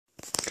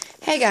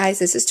Hey guys,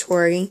 this is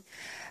Tori.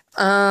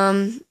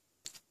 I've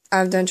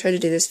done tried to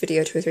do this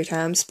video 2 or 3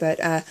 times,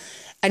 but I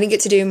didn't get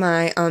to do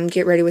my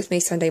get ready with me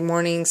Sunday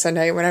morning,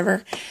 Sunday,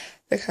 whatever,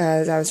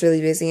 because I was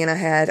really busy and I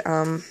had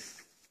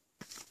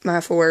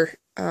my 4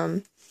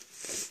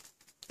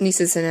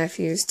 nieces and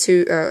nephews,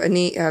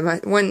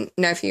 my 1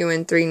 nephew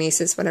and 3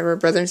 nieces, whatever,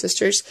 brother and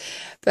sisters.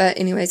 But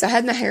anyways, I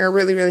had my hair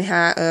really, really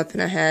high up,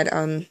 and I had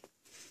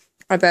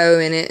a bow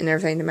in it and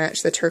everything to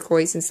match the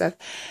turquoise and stuff.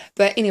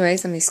 But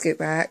anyways, let me scoot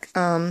back.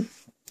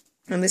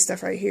 And this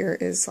stuff right here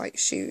is like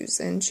shoes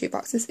and shoe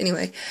boxes.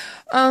 Anyway,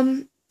 I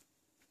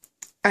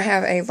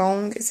have a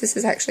long, this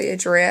is actually a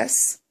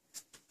dress.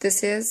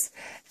 This is,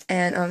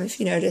 and if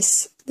you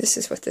notice, this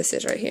is what this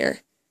is right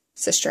here.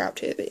 It's a strap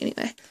to it, but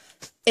anyway.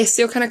 It's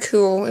still kind of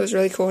cool. It was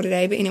really cool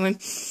today, but anyway.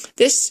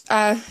 This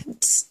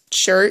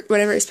shirt,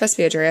 whatever, it's supposed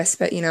to be a dress,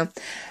 but you know,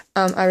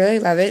 I really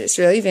love it. It's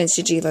really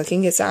vintagey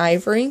looking. It's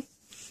ivory.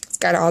 It's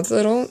got all the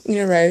little, you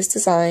know, rose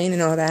design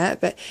and all that,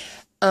 but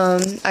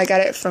I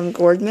got it from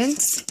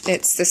Gordman's.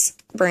 It's this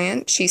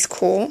brand. She's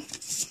cool.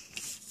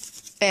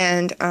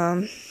 And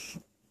I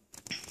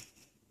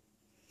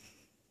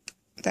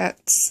got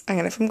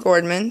it from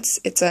Gordman's.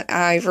 It's an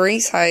ivory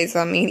size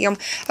medium.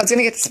 I was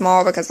gonna get the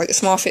small because like the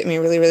small fit me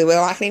really, really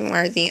well. I can even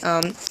wear the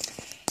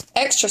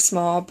extra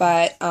small,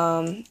 but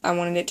I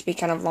wanted it to be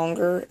kind of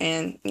longer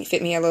and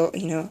fit me a little,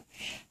 you know.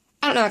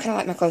 I don't know, I kind of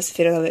like my clothes to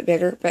fit a little bit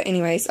bigger. But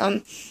anyways,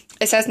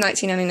 it says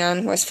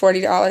 $19.99, was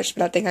 $40,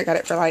 but I think I got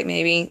it for like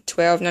maybe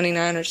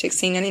 $12.99 or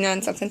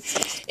 $16.99, something.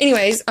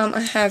 Anyways,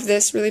 I have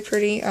this really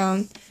pretty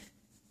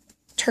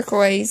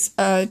turquoise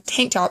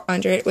tank top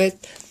under it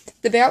with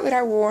the belt that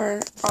I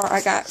wore, or I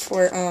got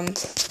for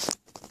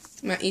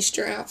my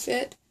Easter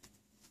outfit.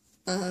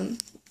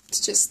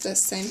 It's just the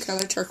same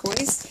color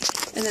turquoise.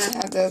 And then I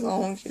have the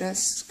long, you know,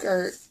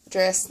 skirt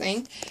dress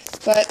thing.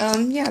 But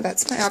yeah,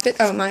 that's my outfit.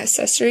 Oh, my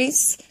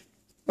accessories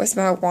was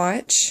my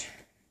watch.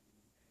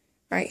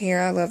 Right here,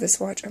 I love this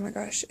watch. Oh my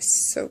gosh,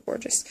 it's so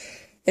gorgeous.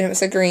 And it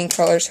was a green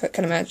color, so it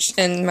kind of matched.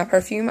 And my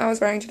perfume I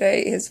was wearing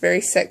today is very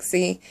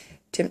sexy,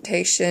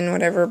 Temptation,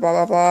 whatever,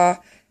 blah, blah,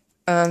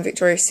 blah.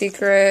 Victoria's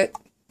Secret.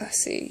 Let's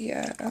see,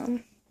 yeah,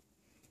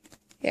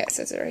 yeah, it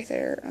says it right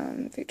there.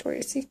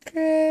 Victoria's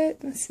Secret.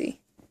 Let's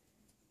see.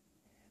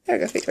 There it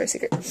goes, Victoria's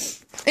Secret.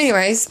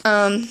 Anyways,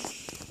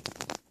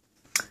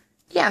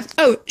 yeah.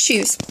 Oh,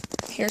 shoes.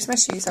 Here's my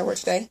shoes I wore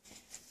today.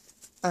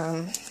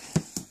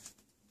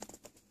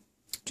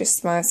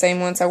 Just my same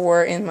ones I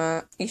wore in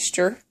my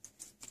Easter.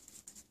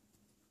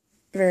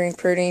 Very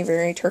pretty,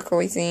 very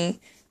turquoisey.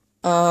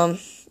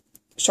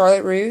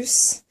 Charlotte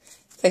Russe.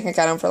 I think I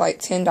got them for like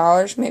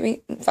 $10,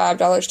 maybe $5,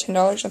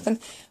 $10, something.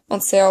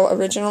 On sale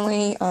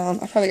originally.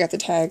 I probably got the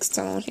tags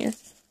still on here.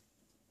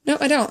 No,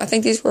 I don't. I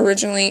think these were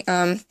originally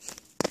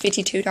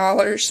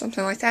 $52,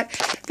 something like that.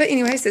 But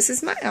anyways, this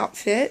is my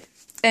outfit.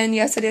 And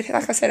yes, I did,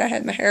 like I said, I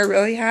had my hair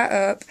really high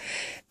up.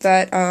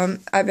 But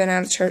I've been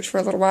out of church for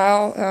a little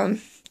while.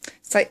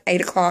 It's like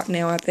 8 o'clock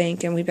now, I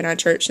think, and we've been out of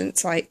church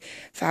since like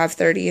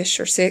 5:30ish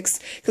or 6,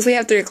 because we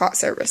have 3 o'clock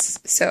service.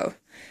 So,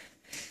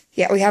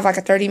 yeah, we have like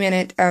a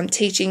 30-minute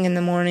teaching in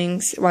the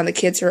mornings while the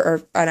kids are,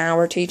 or an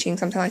hour teaching,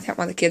 something like that,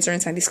 while the kids are in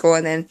Sunday school,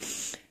 and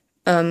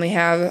then we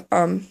have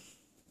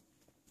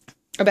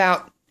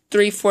about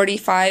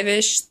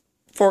 3:45ish,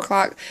 4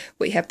 o'clock,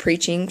 we have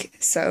preaching.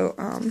 So,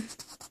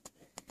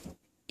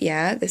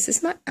 yeah, this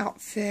is my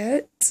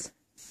outfit.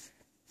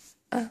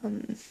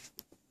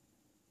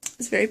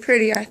 It's very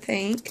pretty, I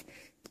think.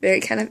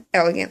 Very kind of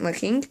elegant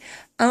looking.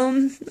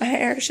 My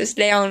hair is just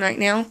down right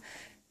now.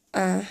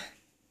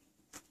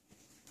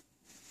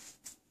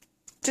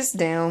 Just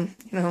down,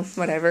 you know,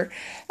 whatever.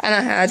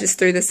 And I just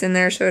threw this in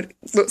there so it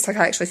looks like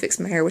I actually fixed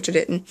my hair, which I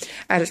didn't.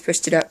 I just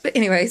pushed it up. But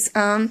anyways,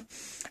 I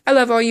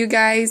love all you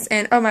guys.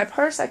 And, oh, my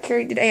purse I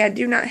carried today, I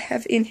do not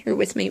have in here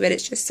with me, but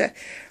it's just a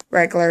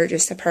regular,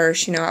 just a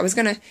purse. You know, I was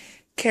going to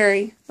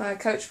carry my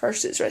Coach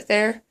purses right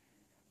there.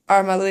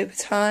 Or my Louis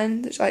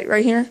Vuitton, that's like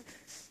right here.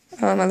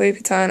 My Louis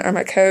Vuitton or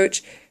my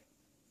Coach.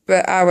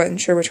 But I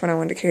wasn't sure which one I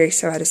wanted to carry,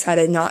 so I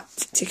decided not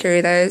to carry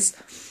those.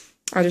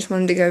 I just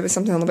wanted to go with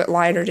something a little bit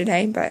lighter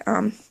today. But,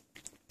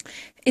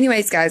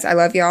 anyways, guys, I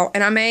love y'all.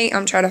 And I may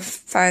try to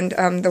find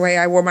the way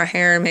I wore my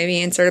hair and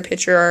maybe insert a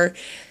picture or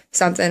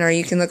something. Or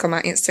you can look on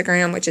my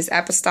Instagram, which is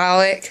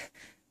apostolic,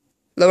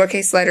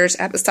 lowercase letters,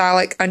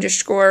 apostolic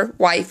 _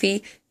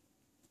 wifey,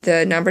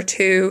 the number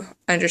 2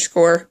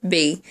 _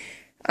 B.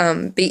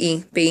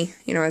 B-E,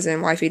 you know, as in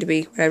wifey to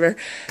be, whatever.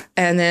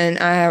 And then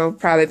I will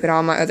probably put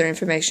all my other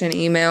information,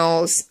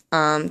 emails,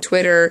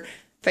 Twitter,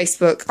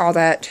 Facebook, all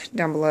that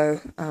down below.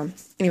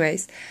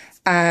 Anyways,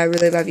 I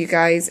really love you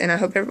guys, and I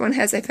hope everyone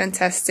has a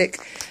fantastic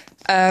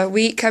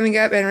week coming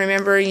up. And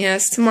remember,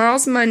 yes,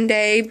 tomorrow's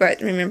Monday,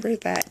 but remember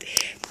that,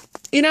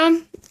 you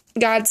know,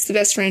 God's the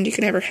best friend you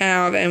can ever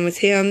have, and with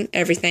Him,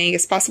 everything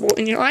is possible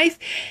in your life,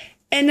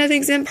 and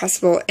nothing's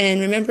impossible.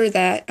 And remember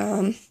that,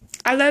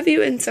 I love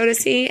you, and so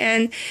does He,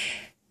 and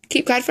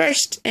keep God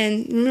first,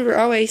 and remember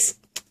always,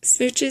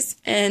 smooches,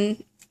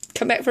 and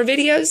come back for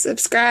videos,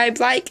 subscribe,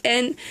 like,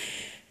 and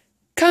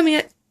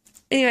comment.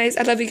 anyways,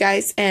 I love you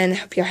guys, and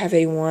hope y'all have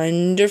a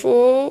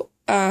wonderful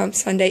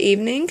Sunday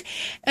evening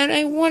and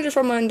a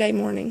wonderful Monday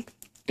morning.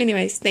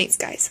 Anyways, thanks,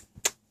 guys.